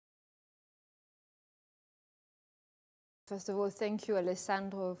First of all, thank you,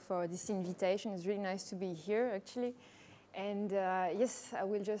 Alessandro, for this invitation. It's really nice to be here, actually. And yes, I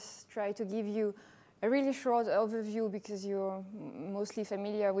will just try to give you a really short overview because you're mostly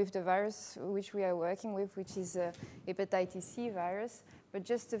familiar with the virus which we are working with, which is hepatitis C virus, but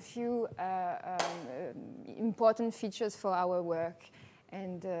just a few important features for our work,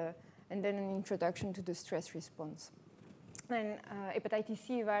 and then an introduction to the stress response. And hepatitis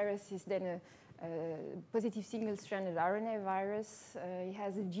C virus is then a positive single-stranded RNA virus. It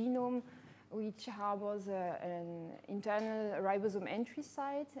has a genome which harbors an internal ribosome entry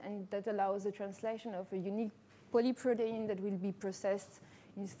site, and that allows the translation of a unique polyprotein that will be processed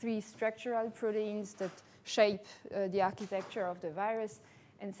in 3 structural proteins that shape the architecture of the virus,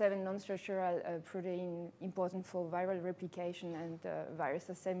 and 7 non-structural proteins important for viral replication and virus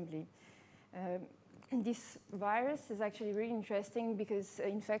assembly. This virus is actually really interesting because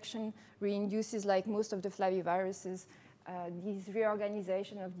infection reinduces, like most of the flaviviruses, this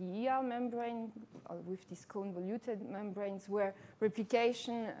reorganization of the ER membrane with these convoluted membranes where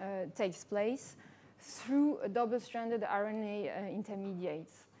replication takes place through a double-stranded RNA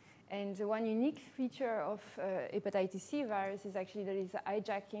intermediates. And one unique feature of hepatitis C virus is actually that it's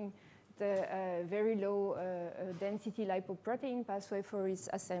hijacking the very low density lipoprotein pathway for its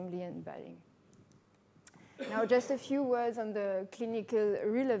assembly and budding. Now, just a few words on the clinical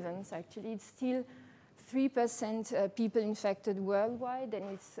relevance. Actually, it's still 3% people infected worldwide,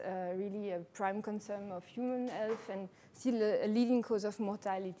 and it's really a prime concern of human health and still a leading cause of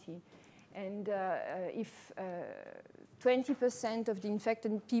mortality. And if 20% of the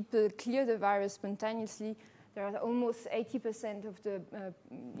infected people clear the virus spontaneously, there are almost 80% of the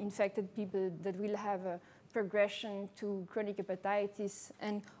infected people that will have a progression to chronic hepatitis,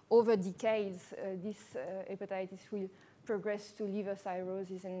 and over decades, this hepatitis will progress to liver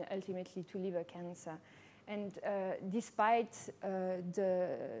cirrhosis and ultimately to liver cancer. And despite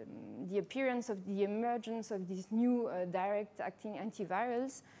the appearance of the emergence of these new direct-acting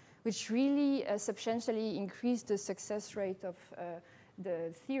antivirals, which really substantially increase the success rate of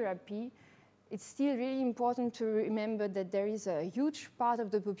the therapy, it's still really important to remember that there is a huge part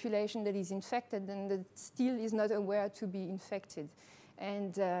of the population that is infected and that still is not aware to be infected.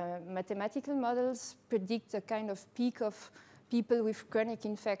 And mathematical models predict a kind of peak of people with chronic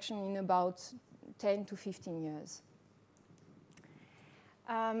infection in about 10 to 15 years.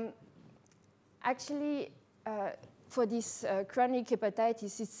 Actually, for this chronic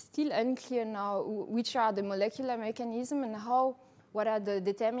hepatitis, it's still unclear now which are the molecular mechanisms and what are the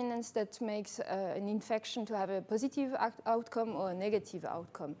determinants that makes an infection to have a positive outcome or a negative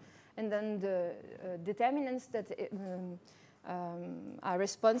outcome. And then the determinants that are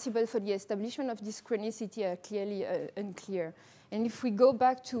responsible for the establishment of this chronicity are clearly unclear. And if we go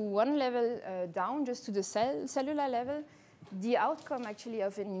back to one level down, just to the cellular level, the outcome actually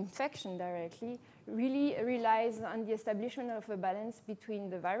of an infection directly really relies on the establishment of a balance between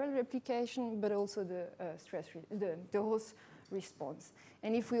the viral replication but also the host response.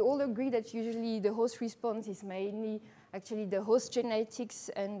 And if we all agree that usually the host response is mainly actually the host genetics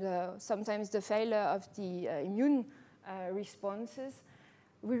and sometimes the failure of the immune responses,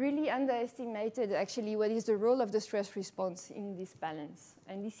 we really underestimated actually what is the role of the stress response in this balance.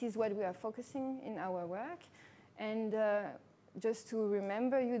 And this is what we are focusing in our work. And just to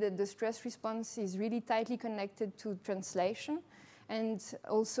remember you that the stress response is really tightly connected to translation and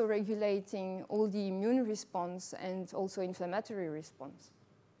also regulating all the immune response and also inflammatory response.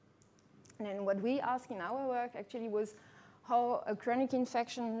 And then what we asked in our work actually was how a chronic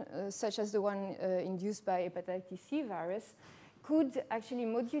infection such as the one induced by hepatitis C virus could actually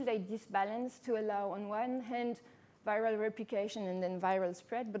modulate this balance to allow, on one hand, viral replication and then viral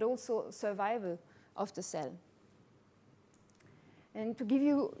spread, but also survival of the cell. And to give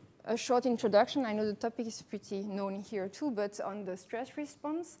you a short introduction, I know the topic is pretty known here too, but on the stress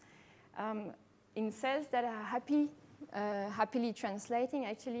response, in cells that are happily translating,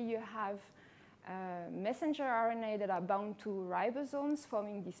 actually you have messenger RNA that are bound to ribosomes,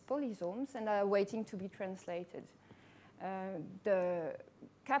 forming these polysomes, and are waiting to be translated. The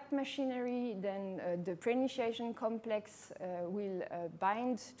cap machinery, then the pre-initiation complex will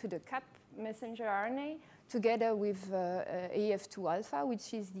bind to the cap messenger RNA together with AF2 alpha,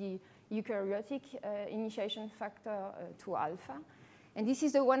 which is the eukaryotic initiation factor 2 alpha. And this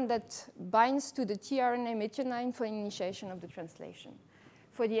is the one that binds to the tRNA methionine for initiation of the translation.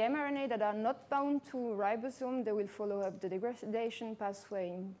 For the mRNA that are not bound to ribosome, they will follow up the degradation pathway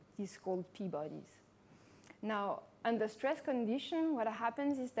in these called P-bodies. Now, under stress condition, what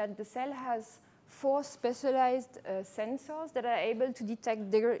happens is that the cell has 4 specialized sensors that are able to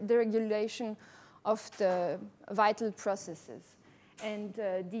detect deregulation of the vital processes. And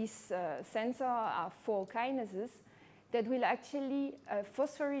these sensors are 4 kinases that will actually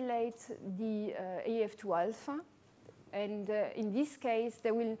phosphorylate the AF2 alpha. And in this case,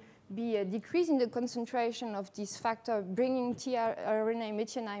 there will be a decrease in the concentration of this factor, bringing tRNA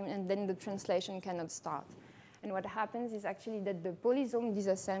methionine, and then the translation cannot start. And what happens is actually that the polysome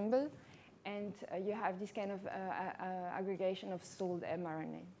disassemble, and you have this kind of aggregation of stalled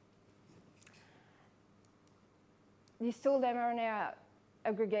mRNA. These stalled mRNA are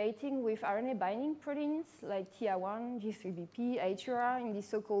aggregating with RNA binding proteins like TR1, G3BP, HUR in these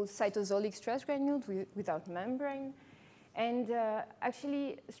so-called cytosolic stress granules without membrane. And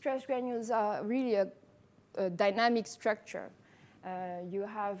actually, stress granules are really a dynamic structure. You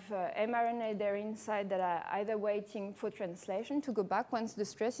have mRNA there inside that are either waiting for translation to go back. Once the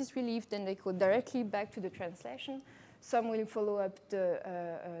stress is relieved, then they go directly back to the translation. Some will follow up the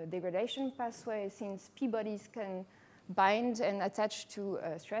degradation pathway, since P-bodies can bind and attach to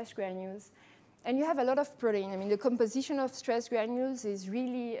stress granules. And you have a lot of protein. I mean, the composition of stress granules is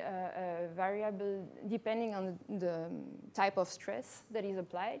really variable depending on the type of stress that is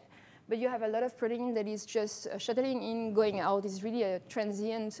applied. But you have a lot of protein that is just shuttling in, going out. It's really a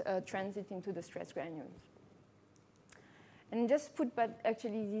transient transit into the stress granules. And just put back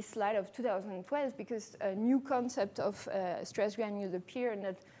actually this slide of 2012, because a new concept of stress granules appeared, and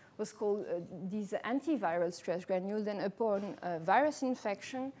that was called these antiviral stress granules. Then upon virus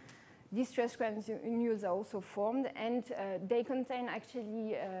infection, these stress granules are also formed, and they contain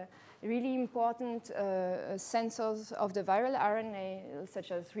actually really important sensors of the viral RNA,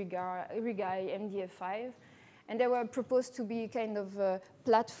 such as RIGI, MDF5. And they were proposed to be kind of a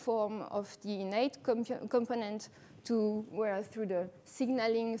platform of the innate component to where through the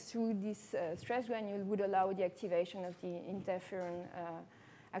signaling through this stress granule would allow the activation of the interferon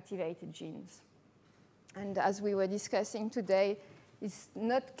activated genes. And as we were discussing today, it's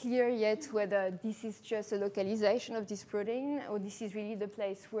not clear yet whether this is just a localization of this protein or this is really the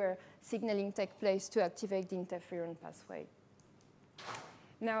place where signaling takes place to activate the interferon pathway.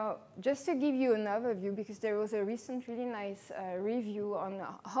 Now, just to give you an overview, because there was a recent really nice review on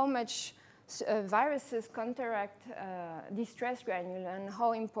how much viruses counteract this stress granule and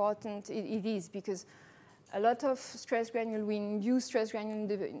how important it is, because a lot of stress granule, we induce stress granule in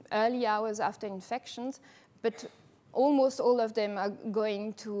the early hours after infections, but almost all of them are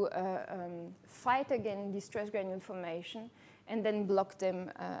going to fight against the stress granule formation and then block them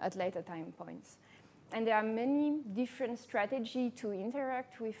at later time points. And there are many different strategies to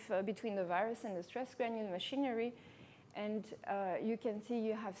interact with between the virus and the stress granule machinery. And you can see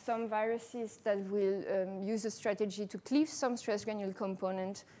you have some viruses that will use a strategy to cleave some stress granule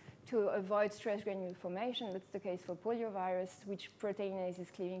component to avoid stress granule formation. That's the case for poliovirus, which proteinase is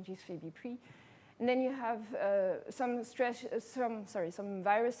cleaving G3BP. And then you have some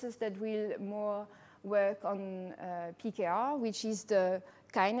viruses that will more work on PKR, which is the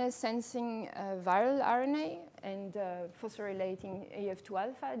kinase sensing viral RNA and phosphorylating AF2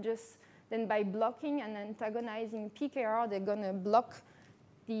 alpha. Just then by blocking and antagonizing PKR, they're going to block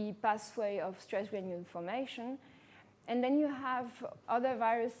the pathway of stress granule formation. And then you have other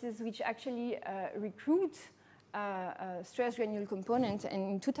viruses which actually recruit stress granule component.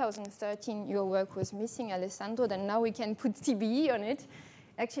 And in 2013, your work was missing, Alessandro, and now we can put TBE on it.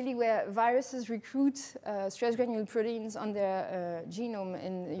 Actually, where viruses recruit stress granule proteins on their genome,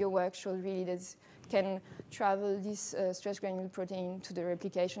 and your work showed really that can travel this stress granule protein to the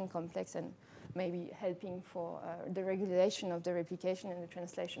replication complex and maybe helping for the regulation of the replication and the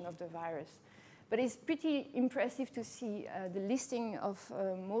translation of the virus. But it's pretty impressive to see the listing of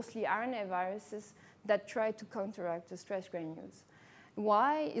mostly RNA viruses that try to counteract the stress granules.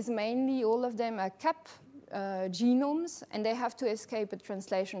 Why is mainly all of them are cap genomes, and they have to escape a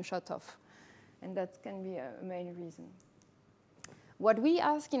translation shutoff. And that can be a main reason. What we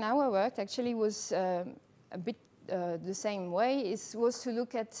asked in our work actually was a bit the same way. Was to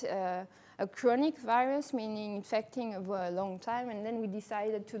look at a chronic virus, meaning infecting over a long time, and then we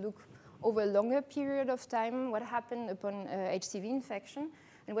decided to look over a longer period of time what happened upon HCV infection.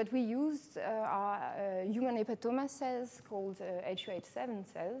 And what we used are human hepatoma cells called HUH7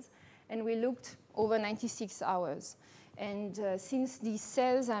 cells, and we looked over 96 hours. And since these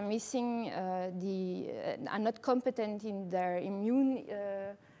cells are missing, are not competent in their immune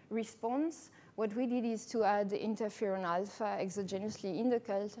response, what we did is to add interferon alpha exogenously in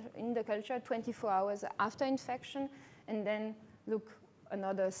the culture 24 hours after infection, and then look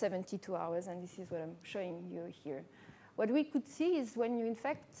another 72 hours, and this is what I'm showing you here. What we could see is when you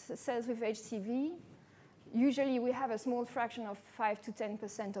infect cells with HCV, usually we have a small fraction of 5 to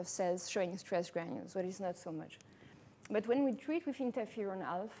 10% of cells showing stress granules, but it's not so much. But when we treat with interferon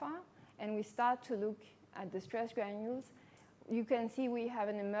alpha and we start to look at the stress granules, you can see we have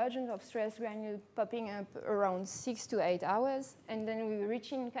an emergence of stress granule popping up around 6 to 8 hours, and then we're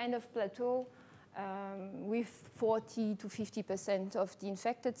reaching kind of plateau with 40 to 50% of the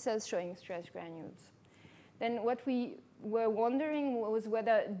infected cells showing stress granules. Then what we were wondering was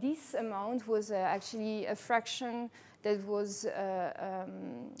whether this amount was actually a fraction that was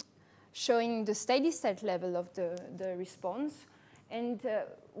showing the steady state level of the response, and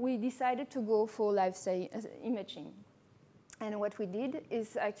we decided to go for live imaging. And what we did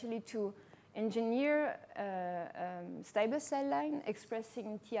is actually to engineer a stable cell line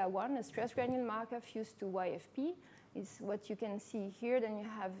expressing TR1, a stress granule marker fused to YFP, is what you can see here. Then you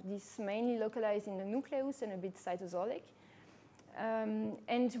have this mainly localized in the nucleus and a bit cytosolic.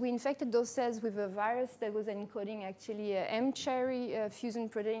 And we infected those cells with a virus that was encoding actually a M-cherry fusion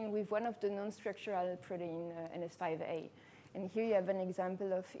protein with one of the non-structural protein, NS5A. And here you have an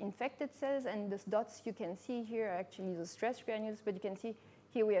example of infected cells, and the dots you can see here are actually the stress granules, but you can see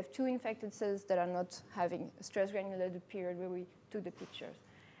here we have 2 infected cells that are not having a stress granule at the period where we took the pictures.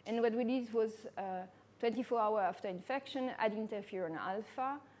 And what we did was 24 hours after infection, add interferon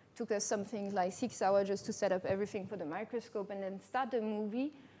alpha. Took us something like 6 hours just to set up everything for the microscope and then start the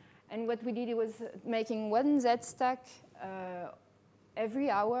movie. And what we did was making 1 Z stack every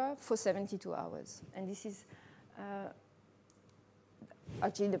hour for 72 hours. And this is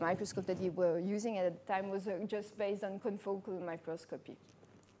actually the microscope that we were using at the time was just based on confocal microscopy.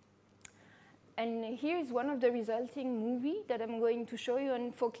 And here is one of the resulting movie that I'm going to show you.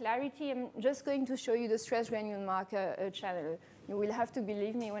 And for clarity, I'm just going to show you the stress granule marker channel. You will have to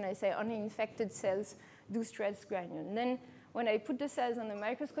believe me when I say only infected cells do stress granule. And then when I put the cells on the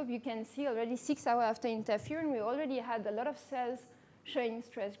microscope, you can see already 6 hours after interferon, we already had a lot of cells showing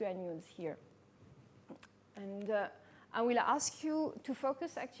stress granules here. And I will ask you to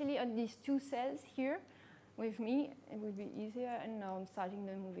focus actually on these 2 cells here with me. It will be easier. And now I'm starting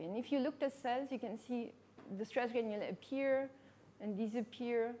the movie. And if you look at cells, you can see the stress granule appear and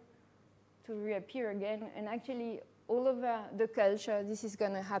disappear to reappear again. And actually, all over the culture, this is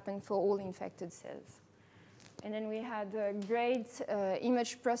going to happen for all infected cells. And then we had great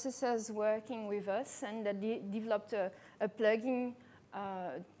image processors working with us, and they developed a plugin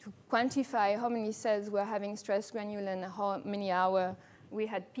to quantify how many cells were having stress granule and how many hours we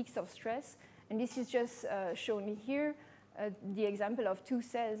had peaks of stress. And this is just shown here, the example of 2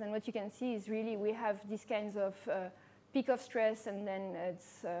 cells. And what you can see is really we have these kinds of peak of stress, and then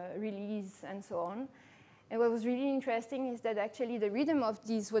it's release, and so on. And what was really interesting is that actually the rhythm of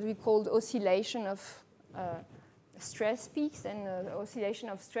these, what we called oscillation of stress peaks and oscillation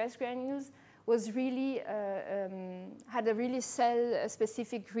of stress granules, was really, had a really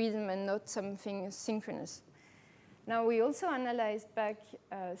cell-specific rhythm and not something synchronous. Now, we also analyzed back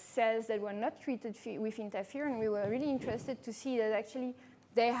cells that were not treated with interferon. We were really interested to see that actually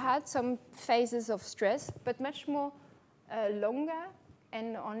they had some phases of stress, but much more longer,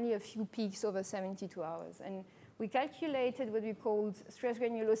 and only a few peaks over 72 hours. And we calculated what we called stress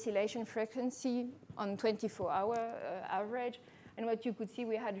granule oscillation frequency on 24-hour average. And what you could see,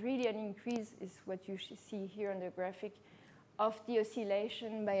 we had really an increase, is what you see here on the graphic, of the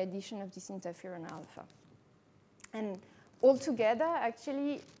oscillation by addition of this interferon alpha. And altogether,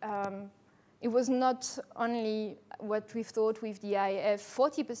 actually, it was not only what we thought with the IF,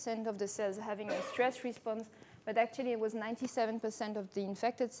 40% of the cells having a stress response, but actually it was 97% of the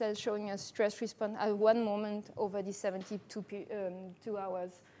infected cells showing a stress response at one moment over the 72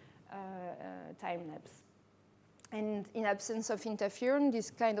 hours time lapse. And in absence of interferon,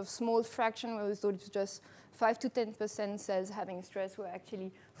 this kind of small fraction where we thought it was just 5 to 10% cells having stress were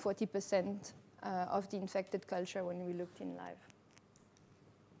actually 40% of the infected culture when we looked in live.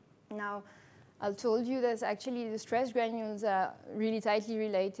 Now, I told you that actually the stress granules are really tightly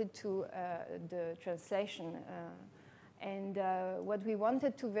related to the translation. And what we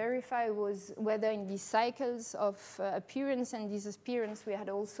wanted to verify was whether in these cycles of appearance and disappearance, we had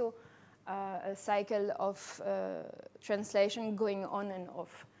also a cycle of translation going on and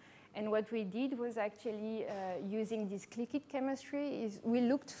off. And what we did was actually using this click-it chemistry is we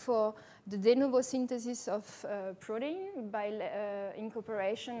looked for the de novo synthesis of protein by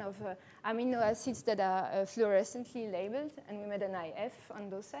incorporation of amino acids that are fluorescently labeled, and we made an IF on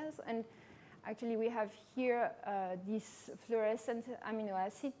those cells. And actually we have here this fluorescent amino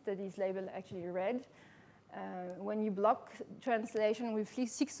acid that is labeled actually red. When you block translation with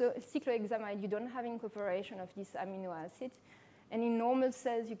cyclohexamide, you don't have incorporation of this amino acid. And in normal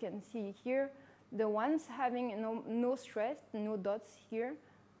cells, you can see here the ones having no stress, no dots here,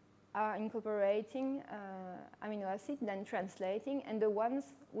 are incorporating amino acid, then translating, and the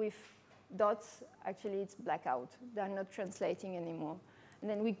ones with dots, actually it's blackout. They're not translating anymore. And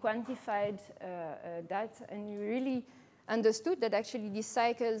then we quantified that, and we really understood that actually these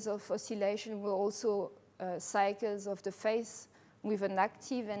cycles of oscillation were also cycles of the phase with an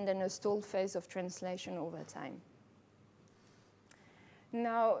active and then a stalled phase of translation over time.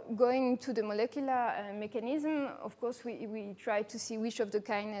 Now, going to the molecular mechanism, of course, we tried to see which of the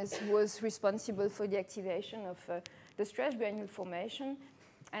kinase was responsible for the activation of the stress granule formation.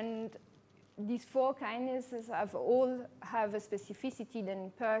 And these 4 kinases all have a specificity.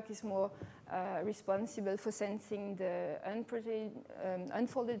 Then PERK is more responsible for sensing the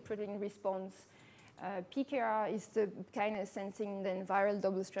unfolded protein response. PKR is the kinase sensing the viral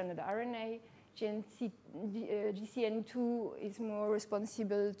double-stranded RNA. GCN2 is more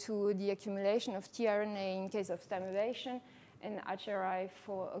responsible to the accumulation of tRNA in case of stimulation, and HRI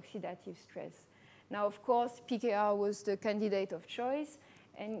for oxidative stress. Now, of course, PKR was the candidate of choice,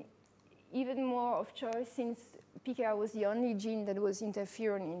 and even more of choice since PKR was the only gene that was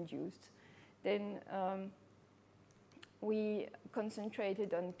interferon-induced. Then we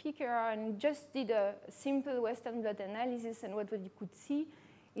concentrated on PKR and just did a simple Western blot analysis, and what we could see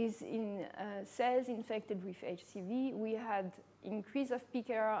is in cells infected with HCV, we had increase of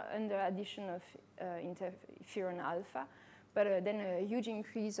PKR under addition of interferon alpha, but then a huge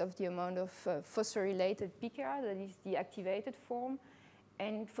increase of the amount of phosphorylated PKR, that is the activated form,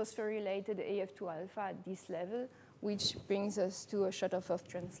 and phosphorylated AF2 alpha at this level, which brings us to a shutoff of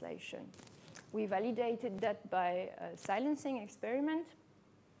translation. We validated that by a silencing experiment.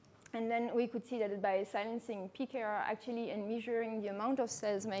 And then we could see that by silencing PKR actually and measuring the amount of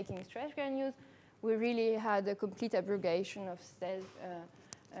cells making stress granules, we really had a complete abrogation of cells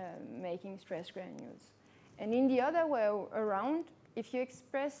making stress granules. And in the other way around, if you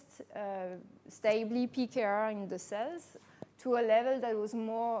expressed stably PKR in the cells to a level that was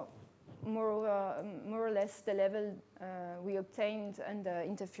more or less the level we obtained under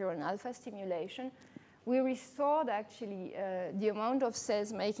interferon alpha stimulation, we restored actually the amount of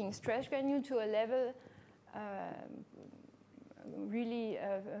cells making stress granule to a level really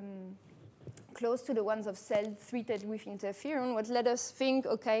close to the ones of cells treated with interferon, what led us think,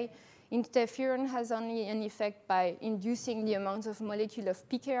 okay, interferon has only an effect by inducing the amount of molecule of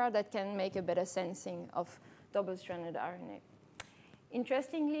PKR that can make a better sensing of double-stranded RNA.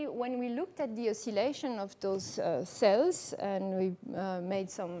 Interestingly, when we looked at the oscillation of those cells, and we made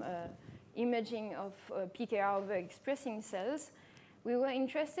some imaging of PKR overexpressing cells, we were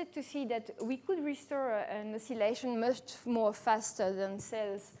interested to see that we could restore an oscillation much more faster than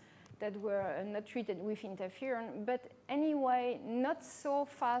cells that were not treated with interferon, but anyway, not so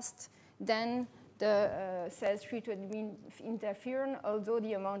fast than the cells treated with interferon, although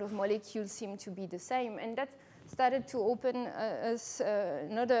the amount of molecules seemed to be the same. And that started to open us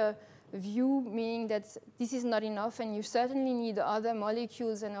another view, meaning that this is not enough, and you certainly need other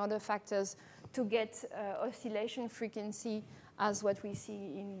molecules and other factors to get oscillation frequency as what we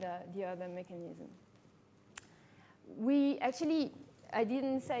see in the other mechanism. We actually, I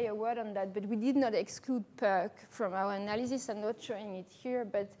didn't say a word on that, but we did not exclude PERK from our analysis. I'm not showing it here,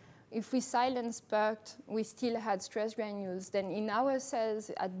 but if we silenced PERK, we still had stress granules. Then in our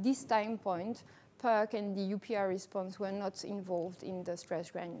cells at this time point, PERK and the UPR response were not involved in the stress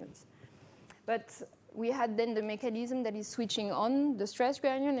granules. But we had then the mechanism that is switching on the stress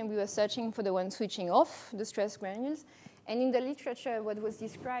granule, and we were searching for the one switching off the stress granules. And in the literature, what was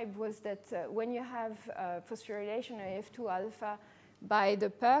described was that when you have phosphorylation of AF2 alpha by the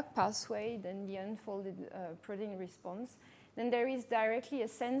PERK pathway, then the unfolded protein response, then there is directly a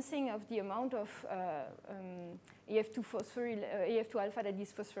sensing of the amount of AF2 alpha that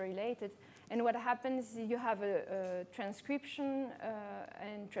is phosphorylated. And what happens is you have a transcription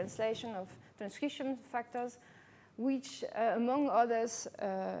and translation of transcription factors, which, among others,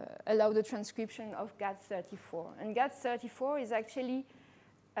 allow the transcription of GAD34. And GAD34 is actually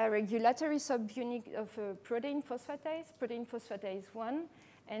a regulatory subunit of protein phosphatase 1.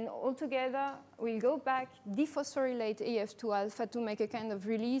 And altogether, we'll go back, dephosphorylate AF2 alpha to make a kind of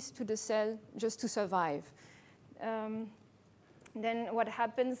release to the cell just to survive. Then what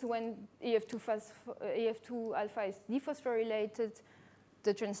happens when AF2 alpha is dephosphorylated,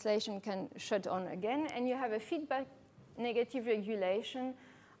 the translation can shut on again, and you have a feedback negative regulation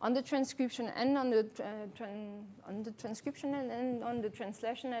on the transcription and on the transcriptional and on the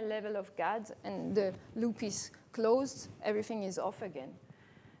translational level of GAD, and the loop is closed, everything is off again.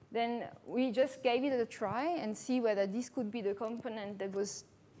 Then we just gave it a try and see whether this could be the component that was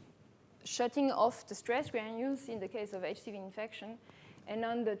shutting off the stress granules in the case of HCV infection. And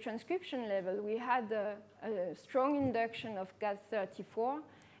on the transcription level, we had a strong induction of GAD34,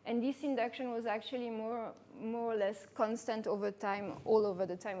 and this induction was actually more or less constant over time, all over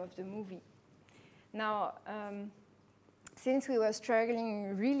the time of the movie. Now, since we were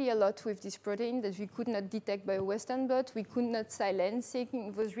struggling really a lot with this protein that we could not detect by Western blot, we could not silence it,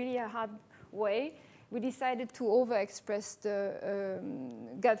 it was really a hard way, we decided to overexpress the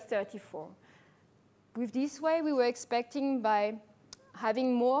GAD34. With this way, we were expecting by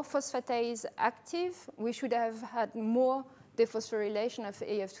having more phosphatase active, we should have had more dephosphorylation of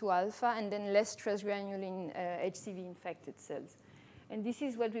AF2 alpha and then less stress granule in HCV infected cells. And this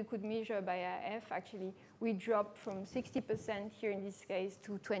is what we could measure by IF. Actually, we dropped from 60% here in this case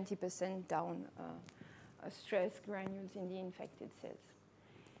to 20% down stress granules in the infected cells.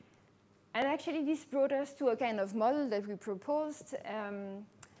 And actually, this brought us to a kind of model that we proposed.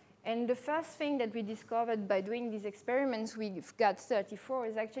 And the first thing that we discovered by doing these experiments with GAD34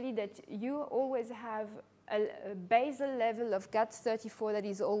 is actually that you always have a basal level of GAD34 that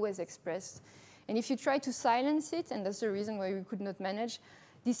is always expressed. And if you try to silence it, and that's the reason why we could not manage,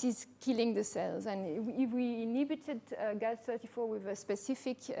 this is killing the cells. And if we inhibited GAD34 with a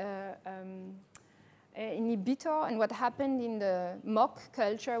specific inhibitor, and what happened in the mock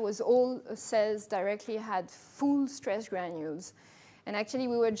culture was all cells directly had full stress granules. And actually,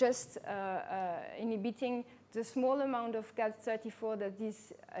 we were just inhibiting the small amount of GAD34 that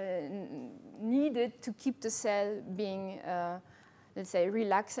is needed to keep the cell being, let's say,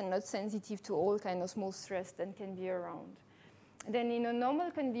 relaxed and not sensitive to all kind of small stress that can be around. Then in a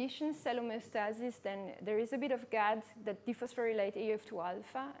normal condition, cell homeostasis, then there is a bit of GAD that dephosphorylate AF2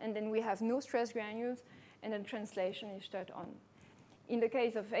 alpha, and then we have no stress granules, and then translation is shut on. In the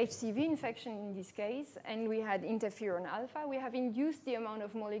case of HCV infection in this case, and we had interferon alpha, we have induced the amount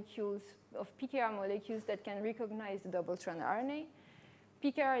of molecules, of PKR molecules that can recognize the double-strand RNA.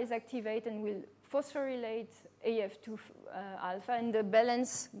 PKR is activated and will phosphorylate AF2 alpha, and the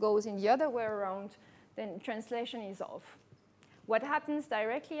balance goes in the other way around, then translation is off. What happens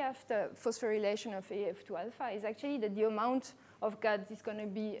directly after phosphorylation of AF2 alpha is actually that the amount of GAD is going to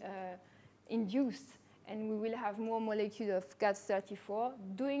be induced, and we will have more molecules of GAD34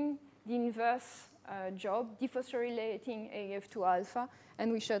 doing the inverse job, dephosphorylating AF2 alpha,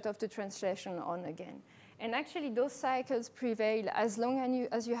 and we shut off the translation on again. And actually, those cycles prevail as long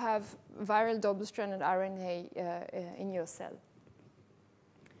as you have viral double-stranded RNA in your cell.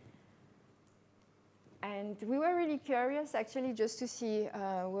 And we were really curious, actually, just to see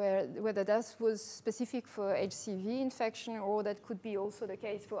whether that was specific for HCV infection or that could be also the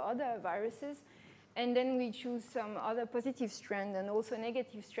case for other viruses. And then we choose some other positive strand and also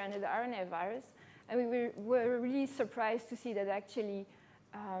negative stranded RNA virus. And we were really surprised to see that actually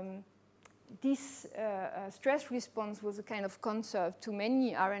this stress response was a kind of conserved to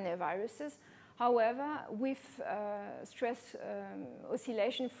many RNA viruses. However, with stress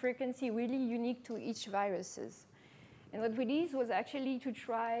oscillation frequency really unique to each viruses. And what we did was actually to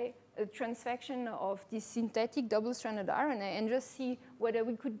try a transfection of this synthetic double-stranded RNA and just see whether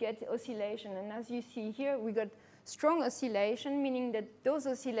we could get oscillation. And as you see here, we got strong oscillation, meaning that those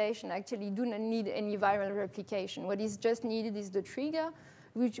oscillations actually do not need any viral replication. What is just needed is the trigger,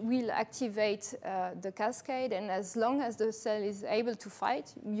 which will activate the cascade. And as long as the cell is able to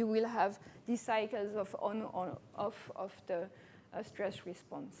fight, you will have these cycles of on-off of the stress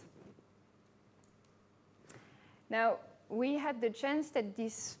response. Now, we had the chance that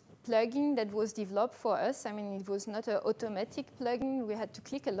this plugin that was developed for us, I mean, it was not an automatic plugin. We had to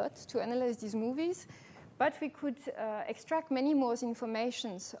click a lot to analyze these movies. But we could extract many more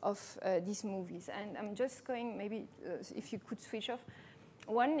informations of these movies. And I'm just going, maybe if you could switch off.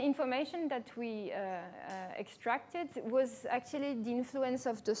 One information that we extracted was actually the influence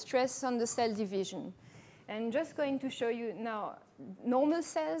of the stress on the cell division. And I'm just going to show you now normal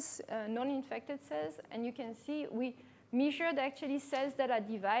cells, non-infected cells, and you can see we measured actually cells that are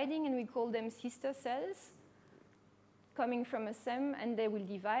dividing, and we call them sister cells coming from a SEM, and they will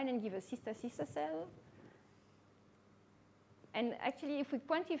divide and give a sister-sister cell. And actually, if we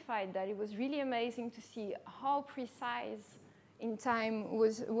quantified that, it was really amazing to see how precise in time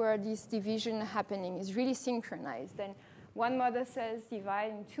were this division happening. It's really synchronized. And one mother cells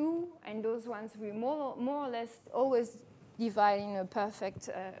divide in two, and those ones we more or less always divide in a perfect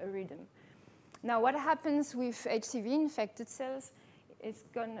rhythm. Now, what happens with HCV infected cells is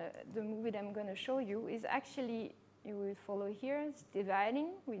the movie that I'm going to show you is actually, you will follow here, it's dividing.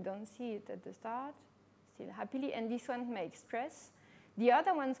 We don't see it at the start, still happily, and this one makes stress. The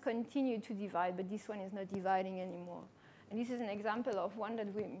other ones continue to divide, but this one is not dividing anymore. And this is an example of one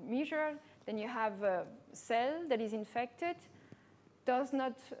that we measured. Then you have a cell that is infected.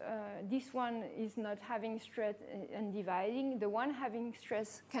 This one is not having stress and dividing. The one having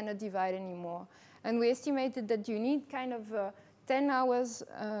stress cannot divide anymore. And we estimated that you need kind of 10 hours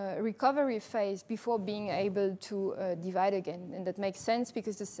recovery phase before being able to divide again. And that makes sense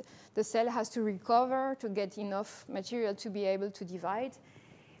because the cell has to recover to get enough material to be able to divide.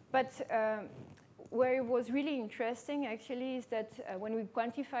 But where it was really interesting, actually, is that when we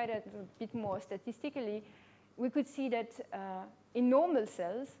quantified it a bit more statistically, we could see that in normal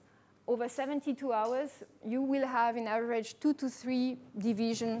cells, over 72 hours, you will have, in average, 2 to 3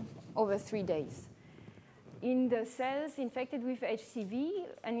 division over 3 days. In the cells infected with HCV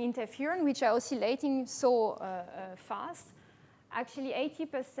and interferon, which are oscillating so fast, actually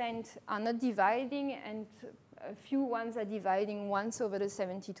 80% are not dividing, and a few ones are dividing once over the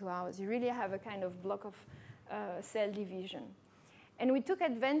 72 hours. You really have a kind of block of cell division. And we took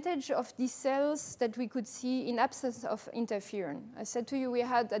advantage of these cells that we could see in absence of interferon. I said to you, we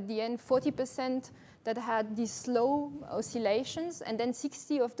had at the end 40% that had these slow oscillations, and then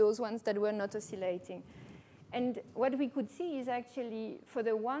 60 of those ones that were not oscillating. And what we could see is actually for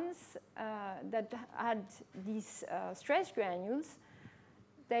the ones that had these stress granules,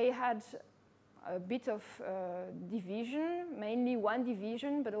 they had a bit of division, mainly 1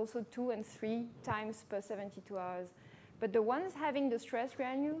 division, but also 2 and 3 times per 72 hours. But the ones having the stress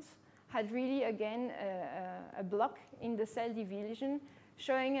granules had really, again, a block in the cell division,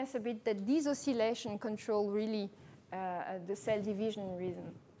 showing us a bit that these oscillations control really the cell division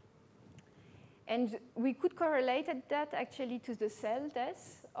rhythm. And we could correlate that actually to the cell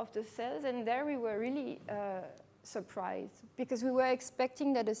death of the cells, and there we were really surprised, because we were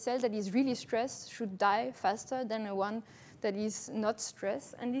expecting that a cell that is really stressed should die faster than a one that is not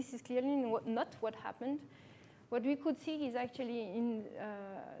stressed, and this is clearly not what happened. What we could see is actually in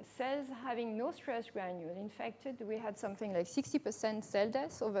cells having no stress granule infected, we had something like 60% cell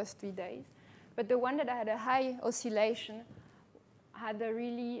death over 3 days. But the one that had a high oscillation had a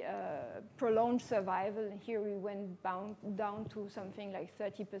really prolonged survival. Here we went down to something like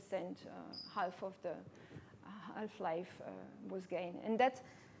 30%, half of the half-life was gained. And that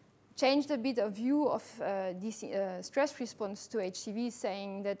changed a bit of view of this stress response to HCV,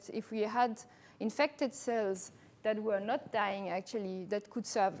 saying that if we had infected cells that were not dying, actually, that could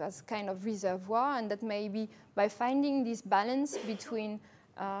serve as kind of reservoir, and that maybe by finding this balance between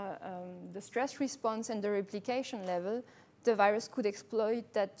the stress response and the replication level, the virus could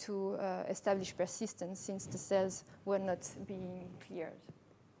exploit that to establish persistence, since the cells were not being cleared.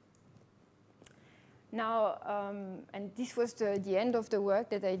 Now, and this was the end of the work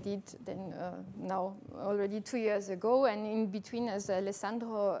that I did then now already 2 years ago, and in between, as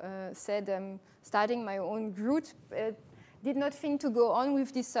Alessandro said, I'm starting my own group. Did not think to go on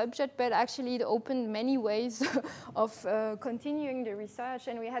with this subject, but actually it opened many ways of continuing the research,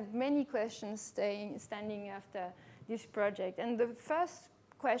 and we had many questions standing after this project. And the first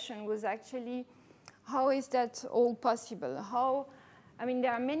question was actually, how is that all possible? I mean,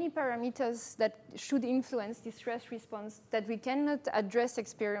 there are many parameters that should influence the stress response that we cannot address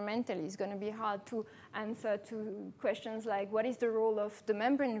experimentally. It's going to be hard to answer to questions like, what is the role of the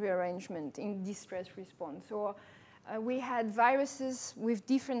membrane rearrangement in this stress response? Or we had viruses with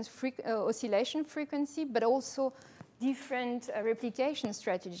different oscillation frequency, but also different replication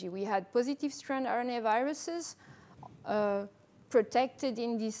strategy. We had positive strand RNA viruses protected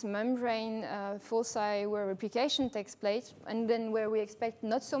in this membrane foci where replication takes place, and then where we expect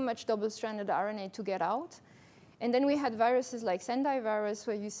not so much double-stranded RNA to get out. And then we had viruses like Sendai virus,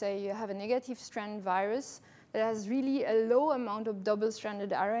 where you say you have a negative strand virus that has really a low amount of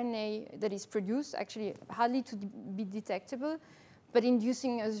double-stranded RNA that is produced, actually hardly to be detectable, but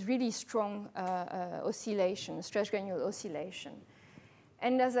inducing a really strong oscillation, stress granule oscillation.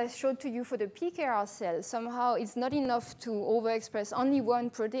 And as I showed to you for the PKR cell, somehow it's not enough to overexpress only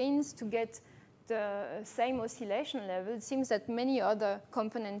one protein to get the same oscillation level. It seems that many other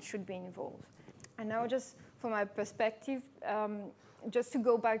components should be involved. And now just from my perspective, just to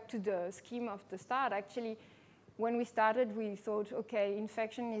go back to the scheme of the start, actually, when we started, we thought, okay,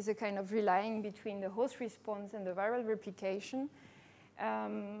 infection is a kind of relying between the host response and the viral replication.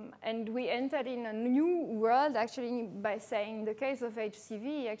 And we entered in a new world, actually, by saying in the case of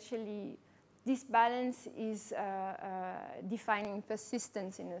HCV, actually, this balance is defining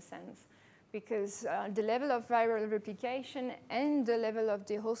persistence in a sense, because the level of viral replication and the level of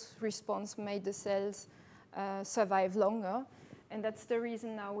the host response made the cells survive longer. And that's the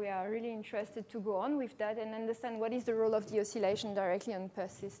reason now we are really interested to go on with that and understand what is the role of the oscillation directly on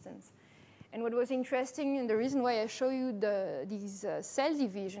persistence. And what was interesting, and the reason why I show you these cell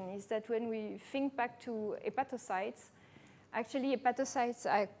division, is that when we think back to hepatocytes, actually hepatocytes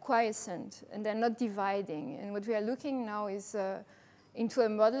are quiescent and they're not dividing. And what we are looking now is into a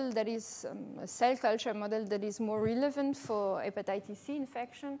model that is a cell culture model that is more relevant for hepatitis C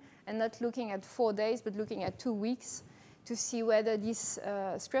infection, and not looking at 4 days, but looking at 2 weeks to see whether this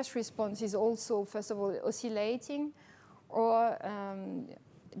stress response is also, first of all, oscillating or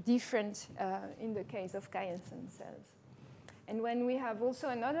different in the case of quiescent cells. And when we have also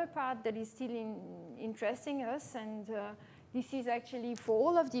another part that is still interesting us, and this is actually for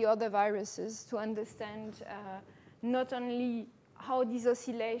all of the other viruses to understand not only how these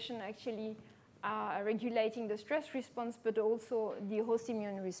oscillations actually are regulating the stress response, but also the host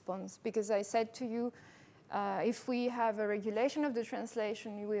immune response. Because I said to you, if we have a regulation of the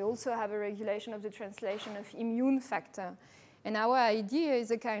translation, we also have a regulation of the translation of immune factor. And our idea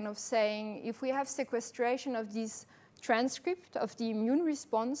is a kind of saying, if we have sequestration of this transcript of the immune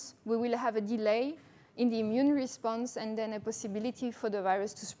response, we will have a delay in the immune response and then a possibility for the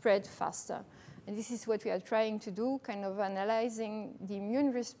virus to spread faster. And this is what we are trying to do, kind of analyzing the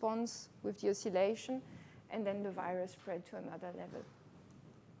immune response with the oscillation, and then the virus spread to another level.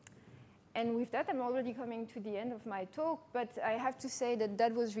 And with that, I'm already coming to the end of my talk, but I have to say that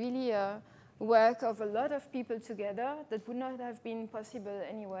that was really a work of a lot of people together that would not have been possible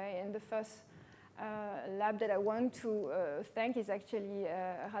anyway. And the first lab that I want to thank is actually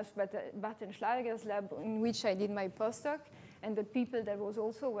Ralf Bartenschlager's lab, in which I did my postdoc, and the people that was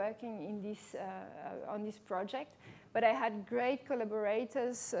also working in this, on this project. But I had great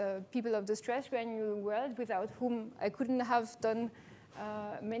collaborators, people of the stress granule world, without whom I couldn't have done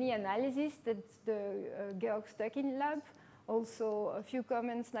many analyses. That's the Georg Stöckin lab. Also a few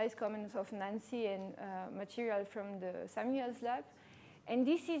comments, nice comments of Nancy, and material from the Samuels lab. And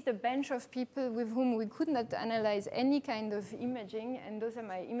this is the bench of people with whom we could not analyze any kind of imaging, and those are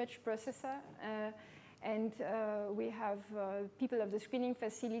my image processor. And we have people of the screening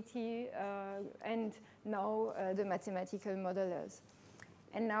facility and now the mathematical modelers.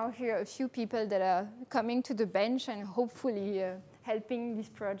 And now here are a few people that are coming to the bench and hopefully helping this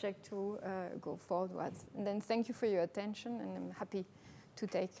project to go forward. And then thank you for your attention, and I'm happy to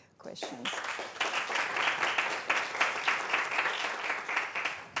take questions.